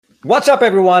What's up,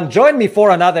 everyone? Join me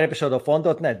for another episode of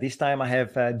On.net. This time I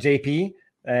have JP,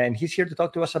 and he's here to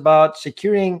talk to us about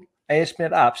securing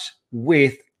ASP.NET apps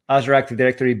with Azure Active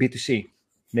Directory B2C.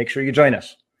 Make sure you join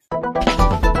us.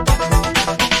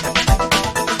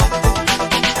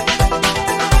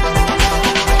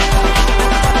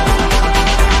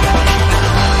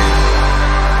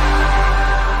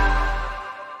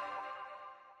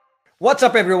 What's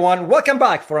up, everyone? Welcome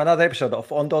back for another episode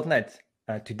of On.net.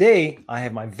 Today, I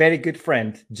have my very good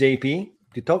friend, JP,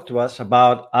 to talk to us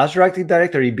about Azure Active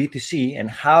Directory B2C and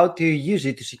how to use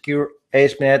it to secure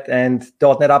ASP.NET and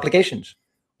 .NET applications.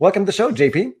 Welcome to the show,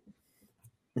 JP.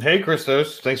 Hey,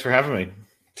 Christos. Thanks for having me.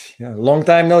 Yeah, long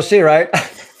time no see, right?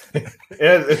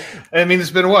 I mean,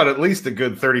 it's been what, at least a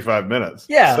good 35 minutes.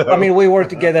 Yeah, so. I mean, we work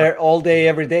together all day,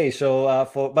 every day. So,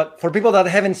 for people that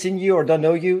haven't seen you or don't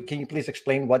know you, can you please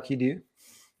explain what you do?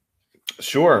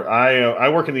 Sure. I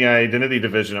work in the identity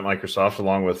division at Microsoft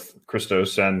along with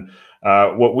Christos, and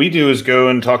what we do is go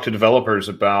and talk to developers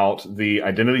about the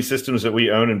identity systems that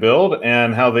we own and build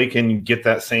and how they can get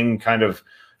that same kind of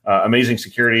amazing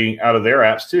security out of their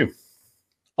apps too.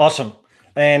 Awesome.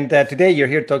 And today you're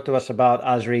here to talk to us about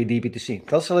Azure AD B2C.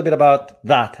 Tell us a little bit about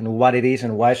that and what it is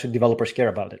and why should developers care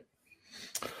about it.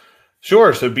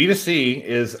 Sure. So B2C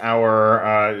is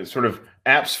our sort of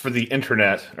apps for the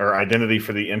internet or identity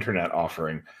for the internet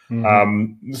offering.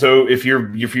 Mm-hmm. So if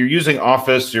you're using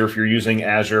Office or if you're using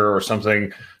Azure or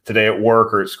something today at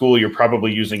work or at school, you're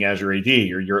probably using Azure AD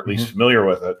or you're at least familiar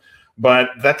with it. But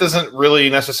that doesn't really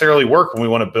necessarily work when we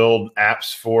want to build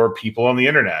apps for people on the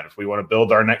internet. If we want to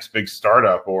build our next big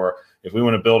startup, or if we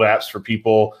want to build apps for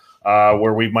people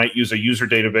where we might use a user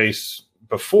database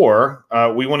before,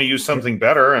 we want to use something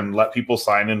better and let people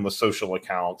sign in with social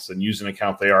accounts and use an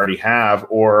account they already have,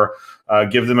 or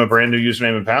give them a brand new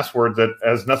username and password that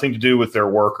has nothing to do with their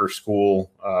work or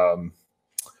school,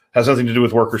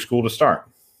 to start.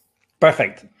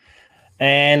 Perfect.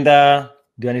 And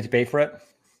do I need to pay for it?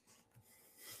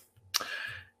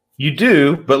 You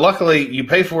do, but luckily you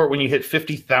pay for it when you hit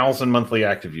 50,000 monthly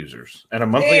active users. And a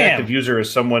monthly active user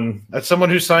is someone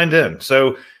who signed in.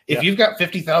 So if you've got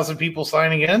 50,000 people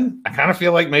signing in, I kind of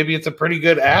feel like maybe it's a pretty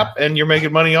good app and you're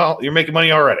making money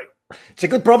already. It's a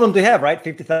good problem to have, right?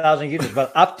 50,000 users,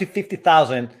 but up to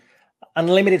 50,000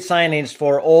 unlimited sign-ins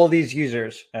for all these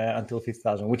users until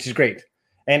 50,000, which is great.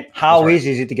 And how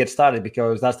easy is it to get started?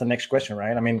 Because that's the next question,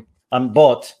 right? I mean, I'm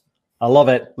bought. I love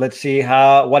it. Let's see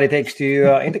what it takes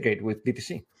to integrate with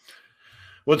B2C.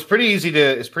 Well, it's pretty easy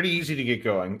to get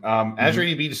going. Azure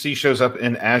AD B2C shows up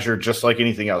in Azure just like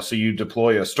anything else. So you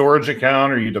deploy a storage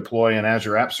account or you deploy an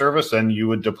Azure App Service, and you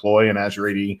would deploy an Azure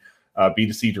AD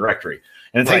B2C directory.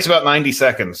 And it takes about 90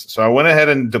 seconds. So I went ahead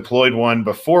and deployed one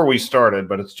before we started,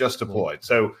 but it's just deployed.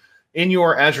 So in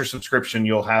your Azure subscription,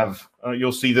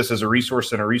 you'll see this as a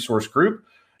resource in a resource group.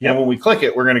 And when we click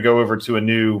it, we're going to go over to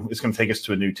it's going to take us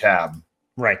to a new tab,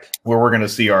 right, where we're going to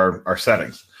see our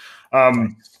settings.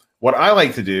 What I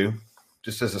like to do,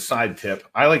 just as a side tip,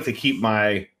 I like to keep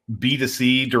my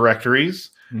B2C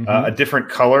directories a different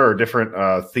color or different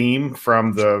theme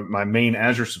from my main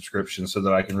Azure subscription so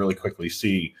that I can really quickly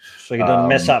see. So you don't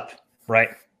mess up, right?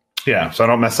 Yeah, so I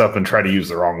don't mess up and try to use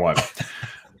the wrong one.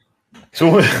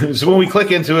 So when we click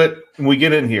into it and we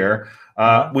get in here,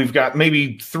 we've got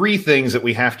maybe 3 things that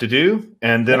we have to do,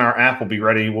 and then our app will be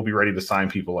ready. We'll be ready to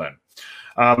sign people in.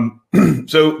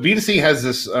 So B2C has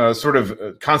this sort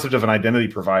of concept of an identity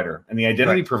provider, and the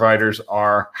identity providers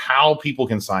are how people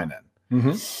can sign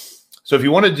in. So if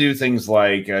you want to do things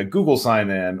like Google sign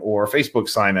in or Facebook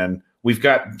sign in, we've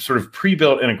got sort of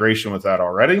pre-built integration with that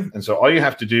already. And so all you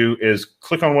have to do is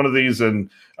click on one of these and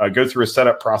go through a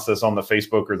setup process on the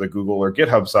Facebook or the Google or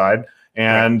GitHub side,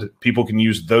 and people can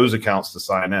use those accounts to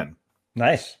sign in.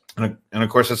 Nice. And of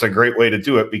course, that's a great way to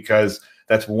do it because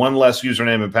that's one less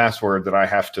username and password that I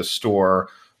have to store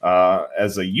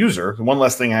as a user. One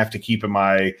less thing I have to keep in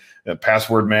my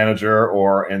password manager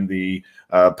or in the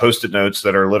Post-it notes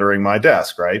that are littering my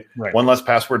desk, right? One less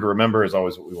password to remember is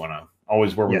always where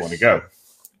we want to go.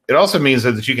 It also means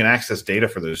that you can access data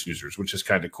for those users, which is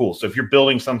kind of cool. So if you're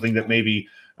building something that maybe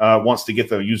wants to get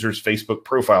the user's Facebook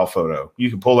profile photo, you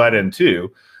can pull that in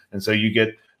too. And so you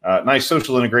get nice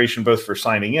social integration, both for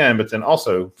signing in, but then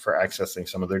also for accessing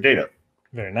some of their data.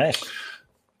 Very nice.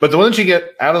 But the one that you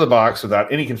get out of the box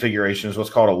without any configuration is what's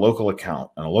called a local account.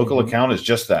 And a local account is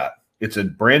just that. It's a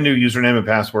brand new username and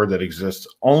password that exists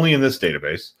only in this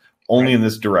database, only in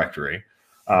this directory.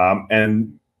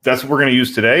 And that's what we're going to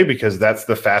use today because that's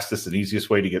the fastest and easiest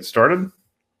way to get started.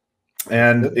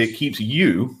 And it keeps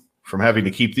you from having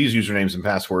to keep these usernames and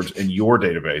passwords in your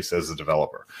database as a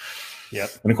developer. Yep.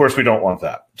 And of course, we don't want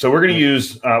that. So we're going to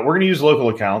use local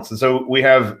accounts. And so we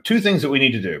have two things that we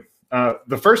need to do.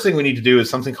 The first thing we need to do is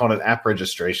something called an app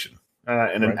registration.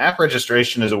 And an app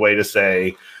registration is a way to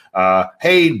say,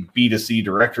 hey, B2C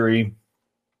directory,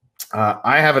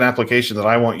 I have an application that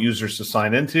I want users to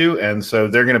sign into, and so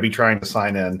they're going to be trying to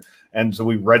sign in, and so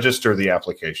we register the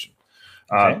application.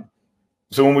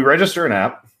 So when we register an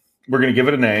app, we're going to give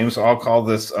it a name. So I'll call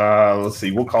this, let's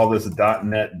see, we'll call this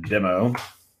 .NET Demo.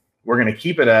 We're going to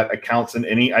keep it at accounts in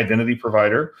any identity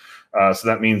provider. So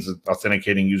that means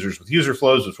authenticating users with user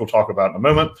flows, which we'll talk about in a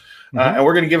moment. And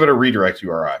we're going to give it a redirect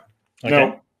URI.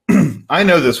 Now, I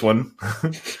know this one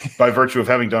by virtue of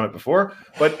having done it before,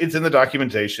 but it's in the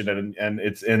documentation and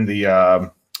it's in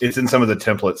the it's in some of the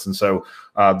templates, and so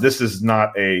this is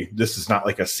not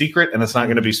like a secret, and it's not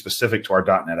going to be specific to our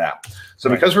 .NET app. So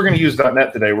because we're going to use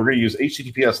 .NET today, we're going to use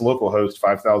HTTPS localhost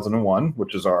 5001,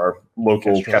 which is our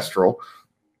local Kestrel,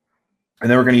 and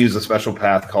then we're going to use a special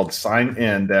path called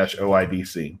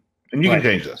sign-in-OIDC, and you can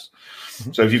change this.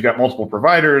 So if you've got multiple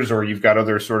providers or you've got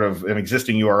other sort of an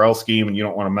existing URL scheme and you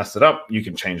don't want to mess it up, you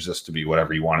can change this to be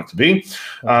whatever you want it to be.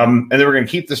 And then we're going to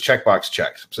keep this checkbox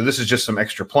checked. So this is just some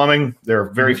extra plumbing. There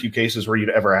are very few cases where you'd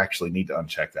ever actually need to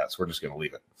uncheck that. So we're just going to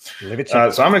leave it.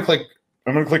 So I'm going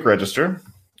to click register,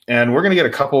 and we're going to get a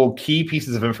couple key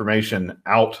pieces of information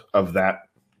out of that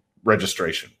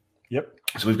registration. Yep.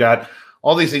 So we've got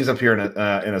all these things up here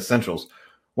in Essentials.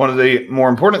 One of the more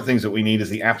important things that we need is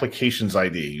the application's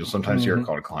ID. You'll sometimes hear it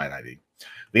called a client ID.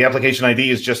 The application ID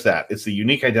is just that. It's the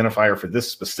unique identifier for this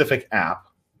specific app,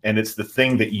 and it's the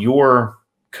thing that your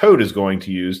code is going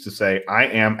to use to say, I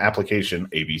am application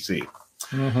ABC.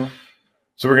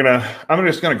 So I'm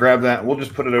just going to grab that. We'll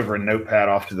just put it over a notepad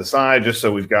off to the side just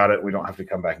so we've got it. We don't have to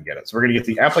come back and get it. So we're going to get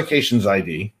the application's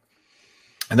ID,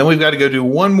 and then we've got to go do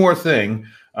one more thing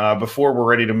before we're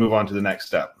ready to move on to the next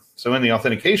step. So in the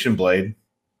authentication blade,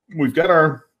 we've got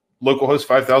our localhost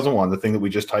 5001, the thing that we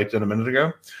just typed in a minute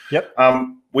ago. Yep.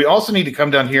 We also need to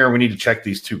come down here and we need to check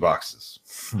these two boxes.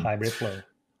 Hybrid flow.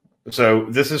 So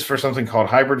this is for something called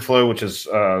hybrid flow, which is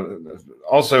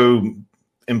also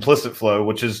implicit flow,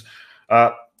 which is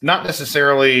not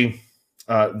necessarily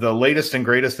the latest and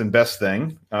greatest and best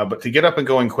thing, but to get up and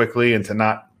going quickly and to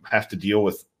not have to deal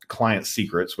with client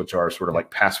secrets, which are sort of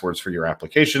like passwords for your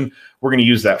application, we're going to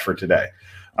use that for today.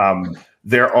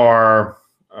 There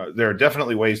are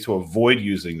definitely ways to avoid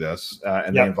using this,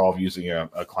 and they involve using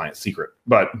a client secret.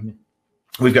 But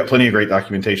we've got plenty of great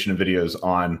documentation and videos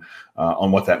on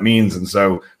what that means. And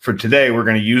so for today, we're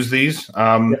going to use these.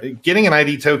 Getting an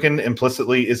ID token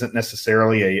implicitly isn't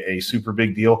necessarily a super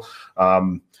big deal.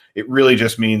 It really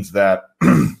just means that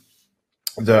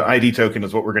the ID token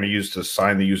is what we're going to use to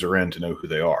sign the user in to know who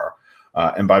they are.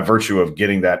 And by virtue of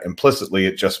getting that implicitly,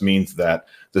 it just means that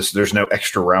there's no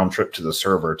extra round trip to the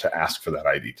server to ask for that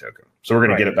ID token. So we're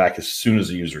going to get it back as soon as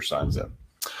the user signs in.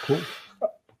 Cool.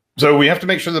 So we have to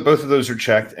make sure that both of those are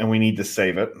checked, and we need to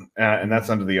save it. And that's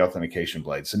under the authentication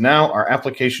blade. So now our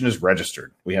application is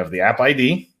registered. We have the app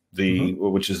ID,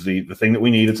 which is the thing that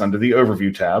we need. It's under the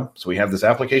overview tab. So we have this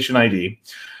application ID.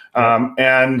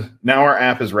 And now our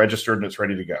app is registered and it's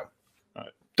ready to go.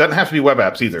 Doesn't have to be web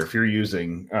apps either. If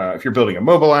you're building a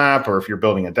mobile app or if you're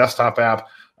building a desktop app,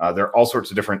 there are all sorts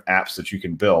of different apps that you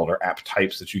can build or app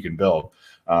types that you can build.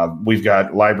 We've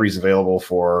got libraries available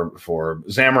for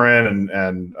Xamarin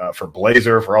and for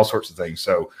Blazor, for all sorts of things.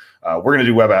 So we're going to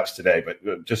do web apps today,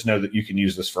 but just know that you can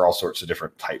use this for all sorts of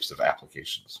different types of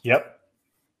applications. Yep.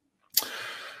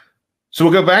 So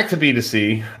we'll go back to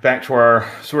B2C, back to our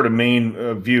sort of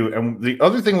main view. And the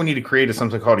other thing we need to create is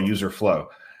something called a user flow.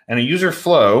 And a user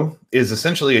flow is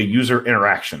essentially a user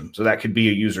interaction. So that could be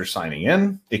a user signing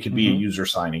in. It could be a user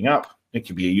signing up. It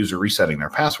could be a user resetting their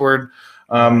password.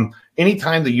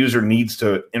 Anytime the user needs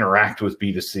to interact with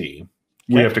B2C,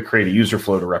 we have to create a user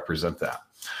flow to represent that.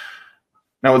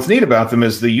 Now, what's neat about them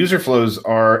is the user flows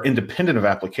are independent of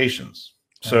applications.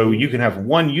 So you can have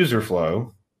one user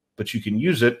flow, but you can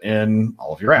use it in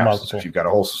all of your apps. So if you've got a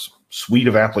whole suite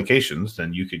of applications,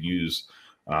 then you could use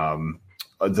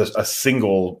a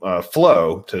single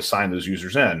flow to sign those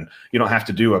users in. You don't have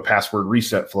to do a password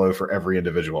reset flow for every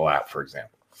individual app, for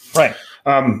example. Right.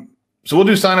 So we'll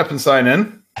do sign up and sign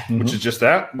in, which is just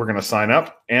that. We're going to sign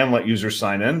up and let users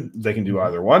sign in. They can do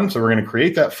either one. So we're going to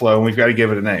create that flow, and we've got to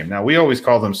give it a name. Now, we always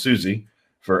call them SUSI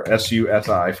for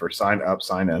SUSI for sign up,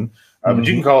 sign in. But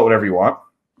you can call it whatever you want.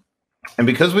 And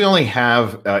because we only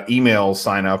have email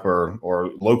sign up or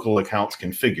local accounts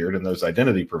configured in those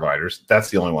identity providers,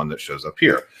 that's the only one that shows up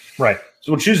here. Right.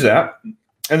 So we'll choose that.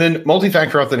 And then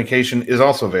multi-factor authentication is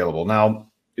also available. Now,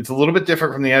 It's a little bit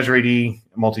different from the Azure AD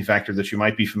multi-factor that you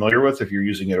might be familiar with if you're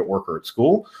using it at work or at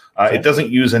school. Okay. It doesn't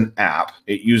use an app.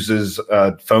 It uses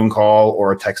a phone call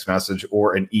or a text message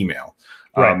or an email.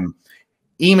 Right.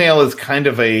 Email is kind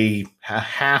of a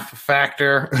half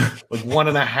factor, like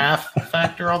 1.5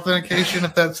 factor authentication,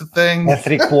 if that's a thing.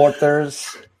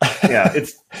 3/4. Yeah,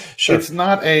 it's Sure. it's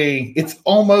not it's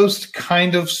almost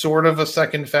kind of sort of a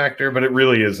second factor, but it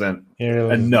really isn't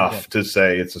enough to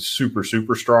say it's a super,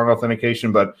 super strong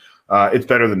authentication, but it's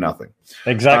better than nothing.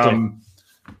 Exactly.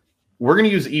 We're going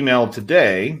to use email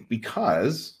today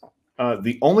because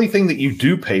the only thing that you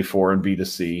do pay for in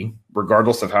B2C,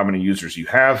 regardless of how many users you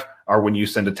have, are when you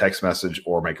send a text message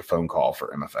or make a phone call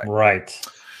for MFA. Right.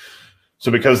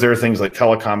 So because there are things like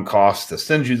telecom costs to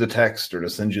send you the text or to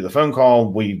send you the phone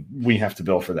call, we have to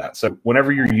bill for that. So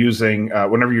whenever you're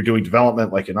doing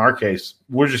development, like in our case,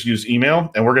 we'll just use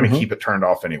email, and we're going to keep it turned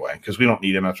off anyway because we don't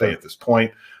need MFA at this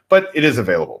point, but it is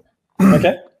available.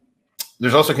 Okay.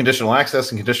 There's also conditional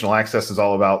access, and conditional access is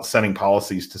all about setting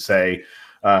policies to say,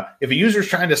 if a user is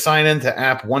trying to sign into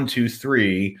app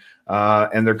 123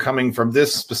 and they're coming from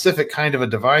this specific kind of a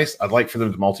device, I'd like for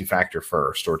them to multi-factor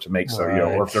first, or to make so,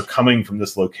 or if they're coming from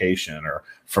this location or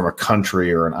from a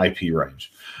country or an IP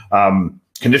range.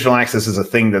 Conditional access is a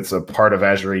thing that's a part of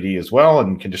Azure AD as well,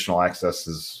 and conditional access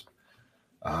is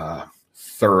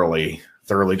thoroughly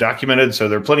documented. So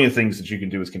there are plenty of things that you can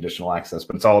do with conditional access,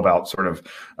 but it's all about sort of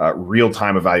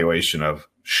real-time evaluation of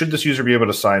should this user be able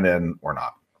to sign in or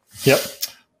not. Yep.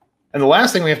 And the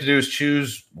last thing we have to do is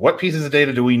choose what pieces of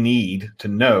data do we need to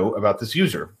know about this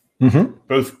user,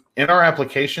 both in our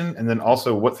application and then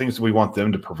also what things do we want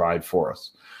them to provide for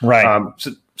us. Right.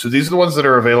 So these are the ones that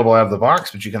are available out of the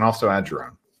box, but you can also add your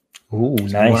own. Ooh,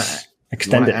 nice.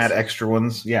 Extend it. Add extra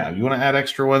ones. Yeah, you want to add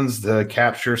extra ones to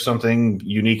capture something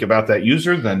unique about that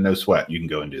user, then no sweat. You can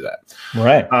go and do that.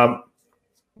 Right.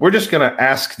 We're just going to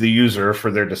ask the user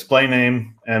for their display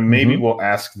name, and maybe we'll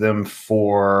ask them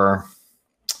for...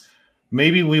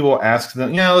 Maybe we will ask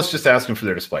them, let's just ask them for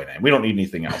their display name. We don't need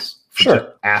anything else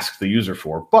to ask the user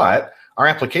for, but our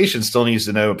application still needs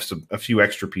to know a few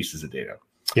extra pieces of data.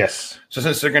 Yes. So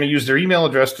since they're going to use their email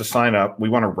address to sign up, we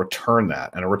want to return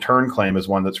that. And a return claim is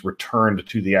one that's returned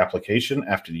to the application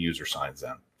after the user signs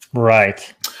in.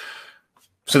 Right.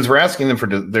 Since we're asking them for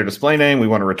their display name, we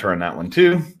want to return that one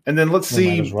too. And then let's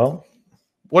see. As well.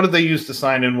 What did they use to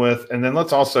sign in with? And then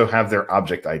let's also have their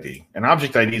object ID. And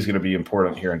object ID is going to be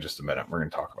important here in just a minute. We're going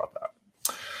to talk about that.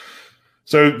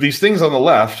 So these things on the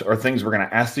left are things we're going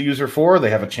to ask the user for. They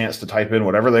have a chance to type in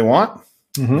whatever they want.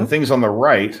 The things on the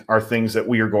right are things that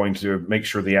we are going to make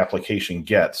sure the application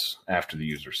gets after the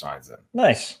user signs in.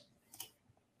 Nice.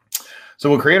 So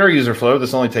we'll create our user flow.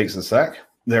 This only takes a sec.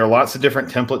 There are lots of different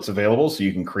templates available, so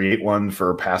you can create one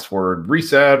for password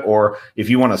reset, or if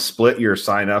you want to split your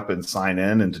sign up and sign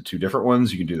in into two different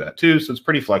ones, you can do that too. So it's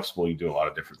pretty flexible. You do a lot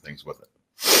of different things with it.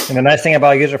 And the nice thing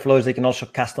about user flow is they can also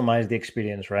customize the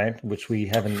experience, right? Which we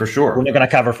haven't, for sure. We're not going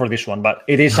to cover for this one, but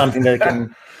it is something that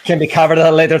can be covered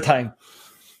at a later time.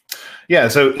 Yeah,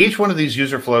 so each one of these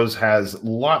user flows has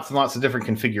lots and lots of different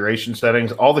configuration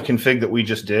settings. All the config that we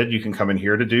just did, you can come in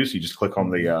here to do. So you just click on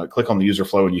the user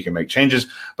flow and you can make changes.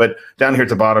 But down here at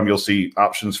the bottom, you'll see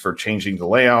options for changing the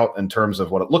layout in terms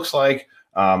of what it looks like,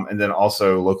 and then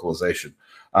also localization.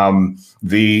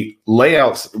 The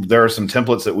layouts, there are some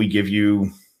templates that we give you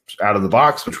out of the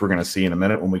box, which we're going to see in a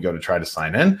minute when we go to try to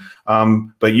sign in.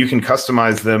 But you can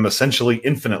customize them essentially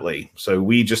infinitely. So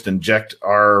we just inject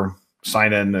our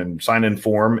sign in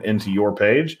form into your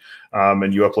page,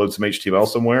 and you upload some HTML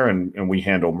somewhere, and we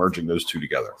handle merging those two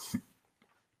together.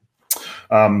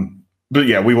 But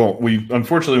yeah, we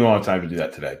unfortunately won't have time to do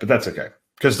that today, but that's okay,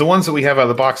 because the ones that we have out of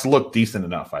the box look decent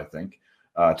enough, I think,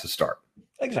 to start.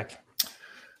 Exactly.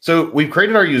 So we've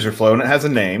created our user flow, and it has a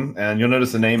name, and you'll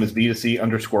notice the name is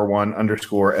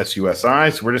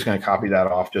B2C_1_SUSI. So we're just going to copy that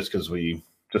off just because we're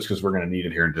going to need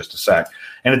it here in just a sec.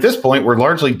 And at this point, we're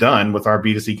largely done with our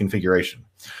B2C configuration.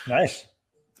 Nice.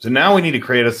 So now we need to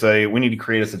create us a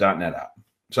 .NET app.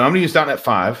 So I'm going to use .NET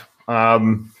 5,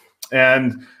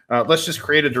 and let's just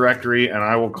create a directory, and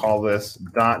I will call this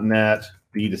 .NET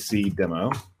B2C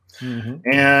demo.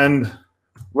 And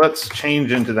let's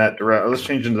change into that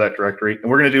directory, and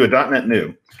we're going to do a .NET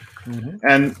new.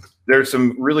 And there's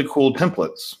some really cool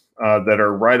templates that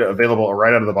are available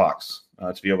right out of the box.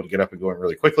 To be able to get up and going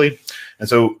really quickly. And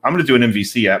so I'm going to do an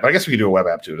MVC app, but I guess we could do a web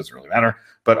app too. It doesn't really matter,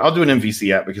 but I'll do an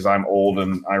MVC app because I'm old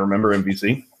and I remember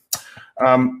MVC.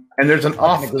 And there's an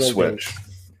auth switch.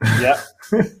 Yeah.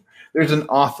 There's an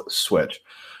auth switch.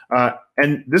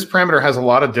 And this parameter has a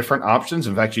lot of different options.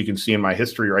 In fact, you can see in my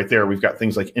history right there, we've got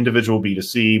things like individual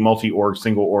B2C, multi-org,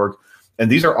 single org. And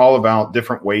these are all about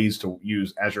different ways to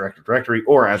use Azure Active Directory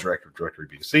or Azure Active Directory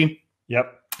B2C.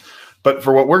 Yep. But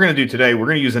for what we're going to do today, we're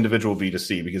going to use individual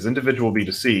B2C, because individual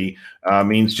B2C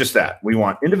means just that. We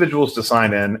want individuals to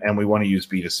sign in, and we want to use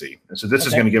B2C. And so this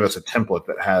is going to give us a template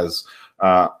that has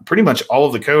pretty much all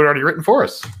of the code already written for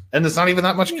us. And it's not even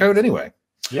that much code anyway.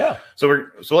 Yeah. So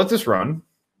let this run.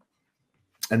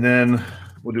 And then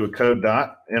we'll do a code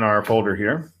dot in our folder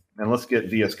here. And let's get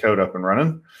VS Code up and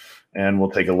running. And we'll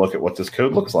take a look at what this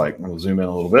code looks like. We'll zoom in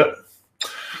a little bit.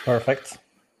 Perfect.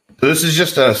 So this is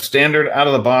just a standard out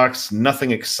of the box, nothing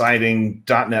exciting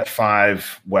 .NET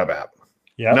 5 web app.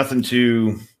 Yeah.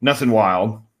 Nothing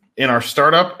wild. In our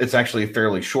startup, it's actually a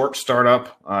fairly short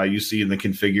startup. You see in the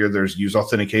configure, there's use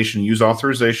authentication, use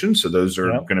authorization. So those are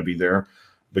going to be there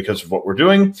because of what we're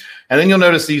doing. And then you'll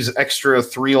notice these extra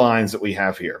 3 lines that we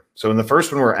have here. So in the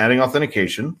first one, we're adding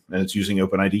authentication, and it's using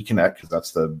OpenID Connect because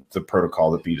that's the protocol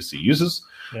that B2C uses.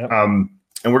 Yep. And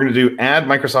we're going to do add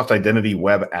Microsoft Identity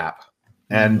web app.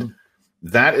 And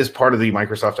that is part of the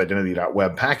Microsoft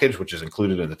Identity.web package, which is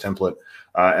included in the template,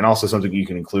 and also something you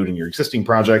can include in your existing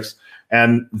projects.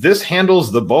 And this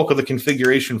handles the bulk of the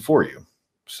configuration for you.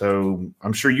 So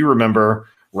I'm sure you remember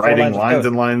writing lines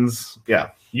and lines.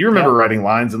 Yeah, you remember writing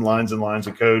lines and lines and lines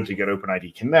of code to get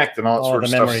OpenID Connect and all that sort of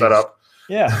stuff set up.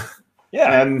 Yeah,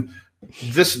 yeah. And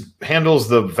this handles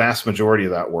the vast majority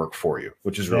of that work for you,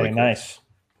 which is really cool. Nice.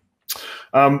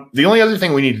 The only other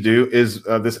thing we need to do is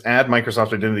this add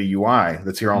Microsoft Identity UI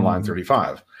that's here on line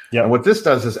 35. Yeah. And what this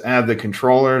does is add the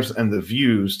controllers and the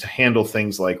views to handle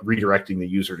things like redirecting the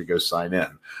user to go sign in,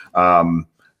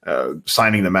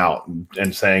 signing them out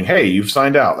and saying, hey, you've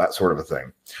signed out, that sort of a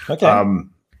thing. Okay.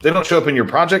 They don't show up in your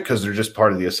project because they're just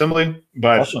part of the assembly,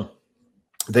 but awesome.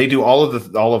 They do all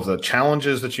of the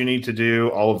challenges that you need to do,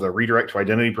 all of the redirect to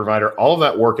identity provider. All of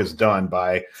that work is done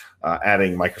by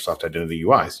adding Microsoft Identity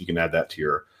UI. So you can add that to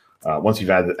your once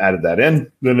you've added that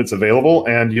in, then it's available,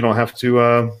 and you don't have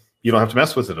to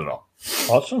mess with it at all.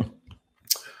 Awesome.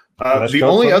 The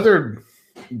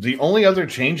only other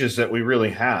changes that we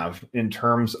really have in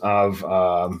terms of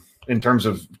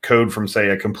code from, say,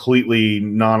 a completely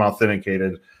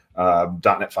non-authenticated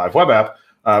 .NET 5 web app,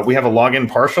 we have a login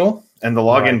partial. And the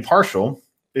login partial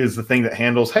is the thing that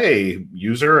handles, hey,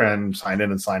 user and sign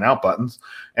in and sign out buttons.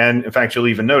 And in fact, you'll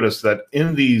even notice that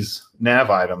in these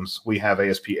nav items, we have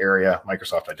ASP area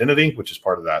Microsoft Identity, which is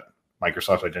part of that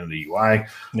Microsoft Identity UI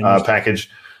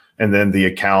package. And then the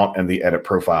account and the edit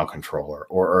profile controller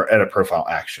or edit profile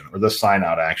action or the sign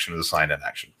out action or the sign in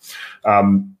action.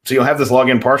 So you'll have this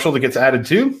login partial that gets added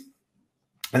too.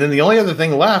 And then the only other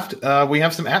thing left, we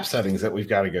have some app settings that we've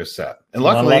got to go set. And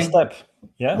luckily,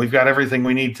 we've got everything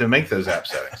we need to make those app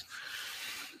settings.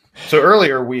 So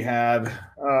earlier we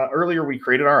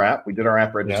created our app. We did our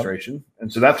app registration.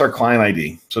 And so that's our client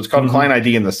ID. So it's called client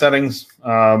ID in the settings.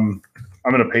 I'm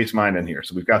going to paste mine in here.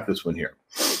 So we've got this one here.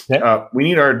 We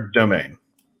need our domain.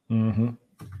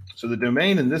 So the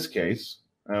domain in this case,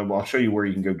 I'll show you where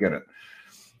you can go get it.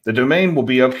 The domain will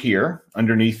be up here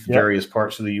underneath various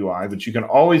parts of the UI, but you can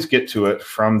always get to it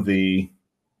from the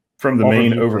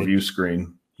main overview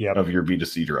screen of your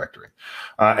B2C directory.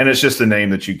 And it's just the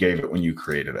name that you gave it when you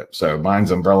created it. So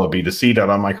mine's umbrella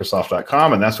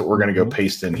b2c.onmicrosoft.com, and that's what we're going to go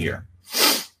paste in here.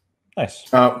 Nice.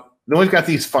 Then we've got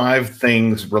these 5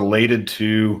 things related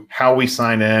to how we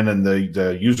sign in and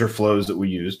the user flows that we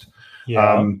used.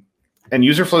 And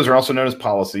user flows are also known as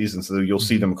policies, and so you'll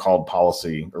see them called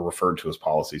policy or referred to as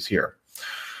policies here.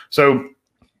 So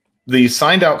the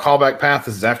signed out callback path,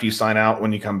 this is after you sign out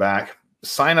when you come back.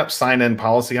 Sign up, sign in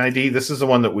policy ID. This is the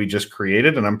one that we just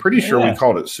created, and I'm pretty sure we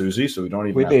called it Susie, so we don't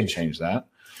even have to change that.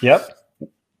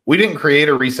 We didn't create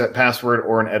a reset password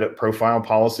or an edit profile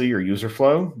policy or user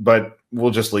flow, but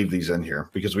we'll just leave these in here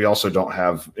because we also don't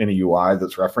have any UI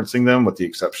that's referencing them with the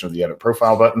exception of the edit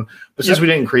profile button. But since we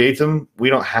didn't create them, we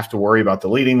don't have to worry about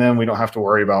deleting them. We don't have to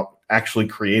worry about actually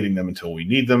creating them until we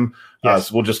need them.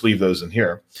 So we'll just leave those in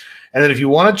here. And then if you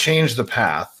want to change the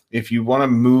path, if you want to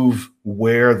move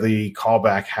where the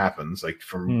callback happens, like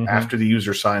from after the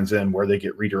user signs in, where they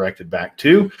get redirected back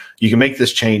to, you can make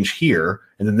this change here,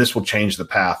 and then this will change the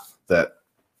path that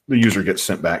the user gets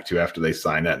sent back to after they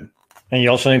sign in. And you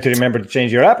also need to remember to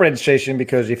change your app registration,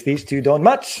 because if these two don't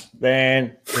match,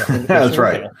 then that's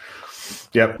right.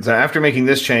 Yep. So after making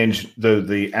this change,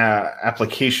 the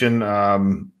application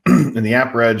in the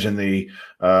app reg and the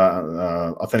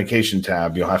authentication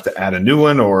tab, you'll have to add a new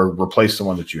one or replace the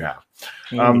one that you have.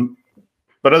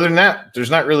 But other than that, there's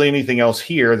not really anything else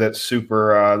here that's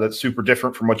super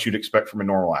different from what you'd expect from a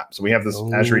normal app. So we have this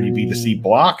Azure AD B2C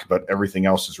block, but everything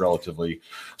else is relatively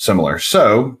similar.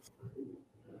 So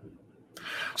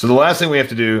the last thing we have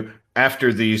to do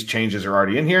after these changes are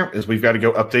already in here is we've got to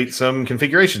go update some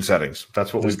configuration settings.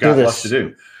 That's what we've got left to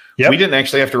do. Yep. We didn't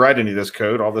actually have to write any of this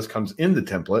code. All this comes in the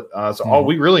template. So all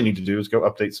we really need to do is go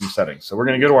update some settings. So we're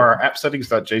going to go to our app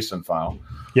settings.json file.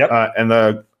 Yep. And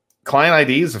the client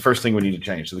ID is the first thing we need to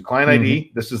change. So the client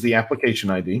ID, this is the application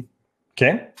ID.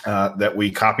 Okay. That we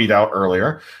copied out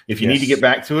earlier. If you need to get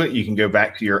back to it, you can go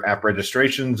back to your app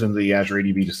registrations in the Azure AD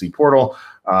B2C portal,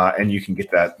 and you can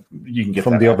get that. You can get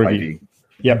from that the app overview. ID.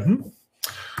 Yep.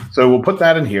 So we'll put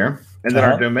that in here, and then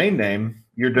our domain name.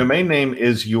 Your domain name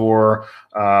is your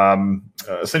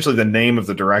essentially the name of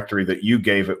the directory that you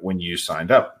gave it when you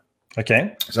signed up.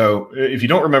 Okay. So if you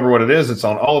don't remember what it is, it's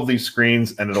on all of these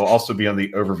screens, and it'll also be on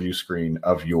the overview screen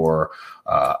of your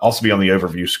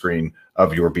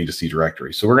B2C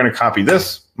directory. So we're going to copy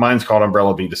this. Mine's called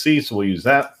Umbrella B2C, so we'll use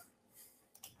that.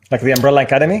 Like the Umbrella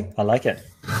Academy? I like it.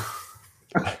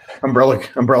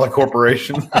 Umbrella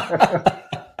Corporation.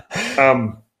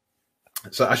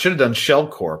 So I should have done Shell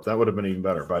Corp. That would have been even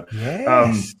better. But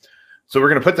so we're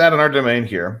going to put that in our domain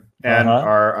here, and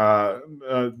our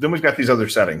then we've got these other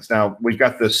settings. Now we've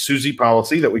got the SUSE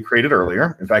policy that we created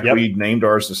earlier. In fact, we named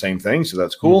ours the same thing, so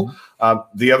that's cool.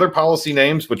 The other policy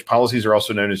names, which policies are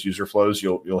also known as user flows,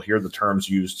 you'll hear the terms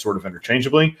used sort of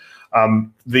interchangeably.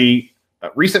 The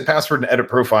reset password and edit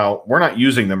profile, we're not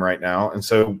using them right now, and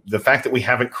so the fact that we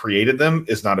haven't created them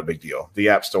is not a big deal. The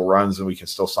app still runs, and we can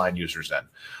still sign users in.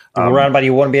 Run, but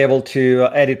you won't be able to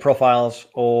edit profiles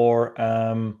or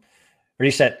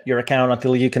reset your account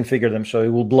until you configure them. So it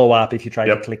will blow up if you try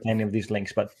to click any of these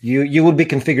links. But you would be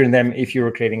configuring them if you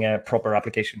were creating a proper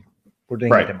application. We're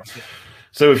doing a demo.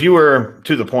 So if you were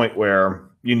to the point where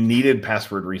you needed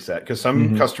password reset, because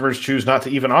some customers choose not to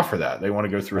even offer that. They want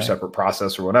to go through a separate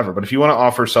process or whatever. But if you want to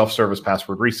offer self-service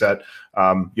password reset,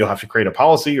 you'll have to create a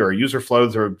policy or a user flow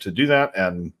to do that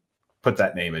and put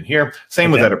that name in here.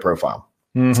 Same with edit profile.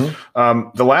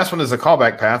 The last one is the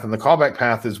callback path, and the callback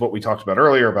path is what we talked about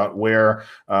earlier about where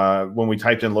when we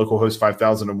typed in localhost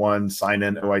 5001 sign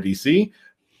in OIDC,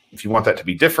 if you want that to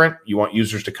be different, you want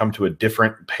users to come to a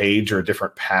different page or a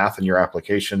different path in your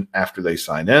application after they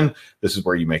sign in, this is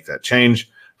where you make that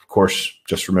change. Of course,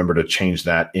 just remember to change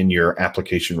that in your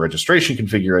application registration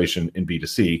configuration in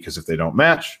B2C, because if they don't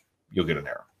match, you'll get an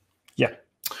error. Yeah.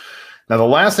 Now, the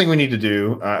last thing we need to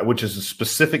do, which is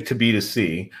specific to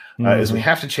B2C, is we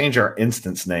have to change our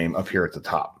instance name up here at the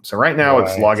top. So right now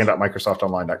it's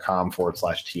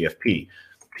login.microsoftonline.com/TFP.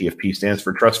 TFP stands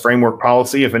for Trust Framework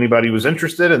Policy, if anybody was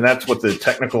interested, and that's what the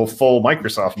technical full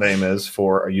Microsoft name is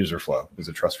for a user flow, is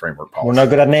a Trust Framework Policy. We're not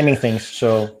good at naming things,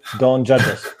 so don't judge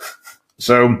us.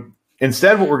 So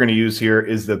instead, what we're going to use here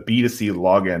is the B2C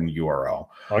login URL.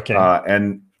 Okay.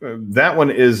 And that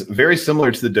one is very similar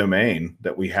to the domain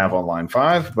that we have on line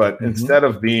 5, but instead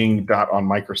of being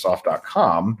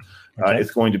 .onmicrosoft.com,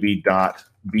 it's going to be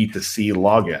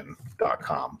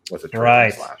 .b2clogin.com with a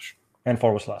trailing slash. And /.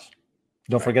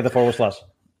 Don't forget the /. A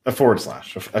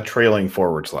 /, a trailing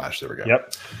 /. There we go.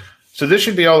 Yep. So this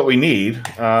should be all that we need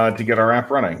to get our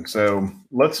app running. So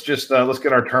let's just let's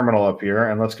get our terminal up here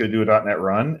and let's go do a .NET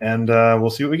run, and we'll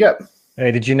see what we get.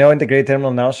 Hey, did you know Integrated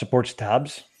Terminal now supports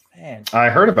tabs? Man. I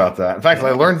heard about that. In fact,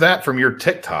 I learned that from your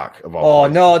TikTok of all. Oh,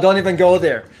 no, don't even go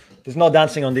there. There's no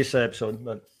dancing on this episode,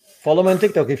 but follow me on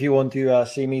TikTok if you want to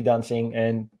see me dancing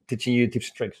and teaching you tips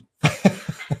and tricks.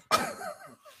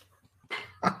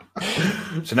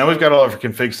 So now we've got all of our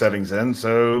config settings in.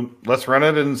 So let's run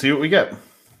it and see what we get.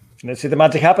 Let's see the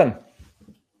magic happen.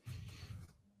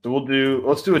 So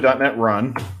let's do a .NET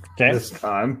run this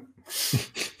time.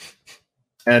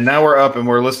 And now we're up and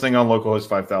we're listening on localhost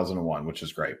 5001, which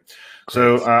is great.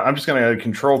 So I'm just going to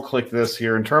control click this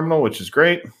here in terminal, which is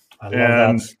great. I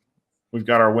love that. We've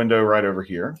got our window right over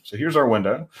here. So here's our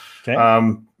window. Okay.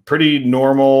 Pretty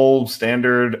normal,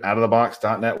 standard, out of the box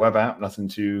 .NET web app. Nothing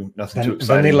too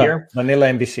exciting here. Vanilla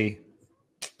MVC.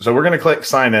 So we're going to click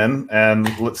sign in and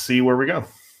let's see where we go.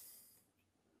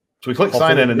 So we click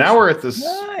sign in, and now we're at this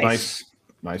nice,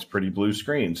 pretty blue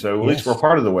screen. So at least we're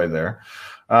part of the way there.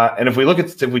 And if we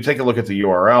take a look at the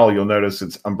URL, you'll notice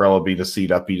it's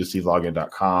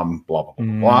umbrellab2c.b2clogin.com, blah, blah, blah,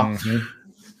 blah.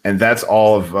 And that's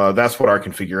all of, that's what our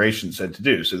configuration said to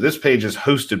do. So this page is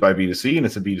hosted by B2C, and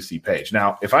it's a B2C page.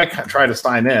 Now, if I try to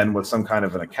sign in with some kind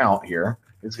of an account here,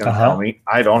 it's going to tell me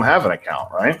I don't have an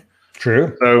account, right?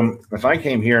 True. So if I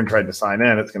came here and tried to sign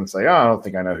in, it's going to say, oh, I don't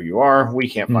think I know who you are. We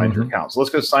can't find your account. So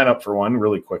let's go sign up for one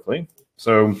really quickly.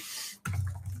 So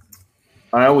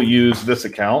I will use this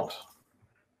account,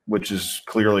 which is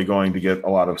clearly going to get a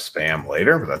lot of spam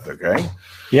later, but that's okay.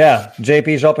 Yeah, JP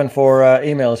is open for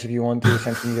emails if you want to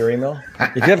send me your email.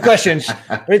 If you have questions,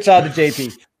 reach out to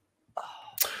JP.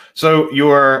 So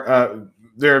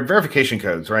there are verification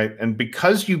codes, right? And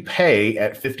because you pay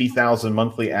at 50,000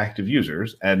 monthly active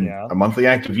users, and a monthly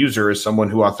active user is someone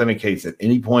who authenticates at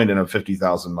any point in a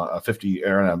 50,000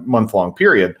 or in a month-long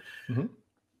period,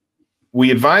 we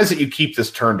advise that you keep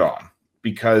this turned on,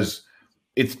 because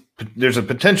there's a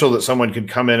potential that someone could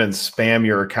come in and spam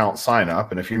your account sign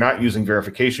up. And if you're not using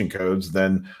verification codes,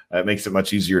 then it makes it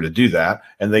much easier to do that.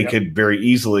 And they could very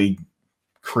easily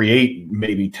create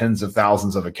maybe tens of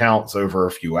thousands of accounts over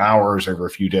a few hours, over a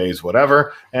few days,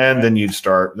 whatever. And then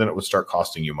it would start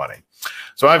costing you money.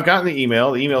 So I've gotten the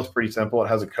email. The email is pretty simple. It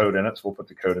has a code in it. So we'll put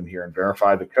the code in here and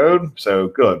verify the code. So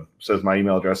good. It says my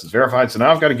email address is verified. So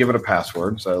now I've got to give it a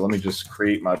password. So let me just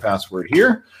create my password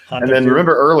here. And then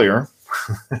remember earlier,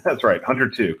 that's right,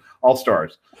 102, all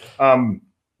stars. You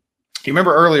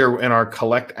remember earlier in our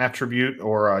collect attribute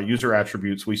or user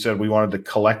attributes, we said we wanted to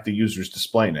collect the user's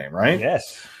display name, right?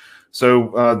 Yes.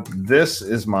 So this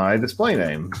is my display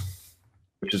name,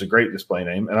 which is a great display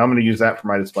name. And I'm going to use that for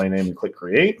my display name and click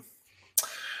create.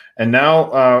 And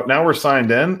now we're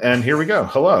signed in, and here we go.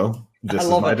 Hello, this is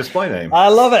my display name. I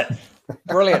love it.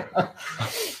 Brilliant.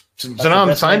 So now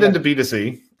I'm signed into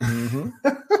B2C.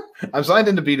 I'm signed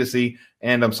into B2C,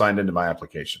 and I'm signed into my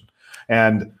application.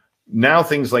 And now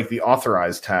things like the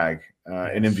authorized tag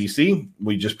in MVC,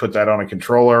 we just put that on a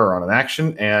controller or on an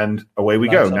action, and away we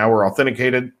go. Now we're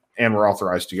authenticated, and we're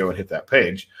authorized to go and hit that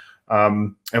page,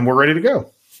 and we're ready to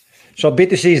go. So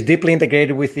B2C is deeply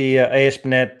integrated with the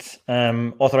ASP.NET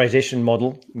authorization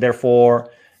model.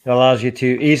 Therefore, it allows you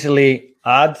to easily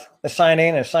add a sign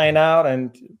in and sign out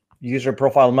and user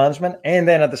profile management, and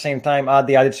then at the same time add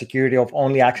the added security of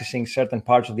only accessing certain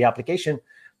parts of the application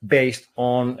based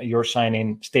on your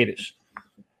sign-in status.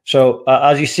 So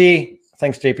as you see,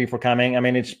 thanks JP for coming. I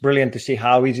mean, it's brilliant to see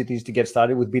how easy it is to get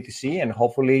started with B2C, and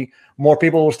hopefully more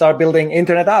people will start building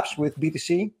internet apps with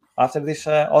B2C after this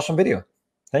awesome video.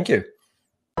 Thank you.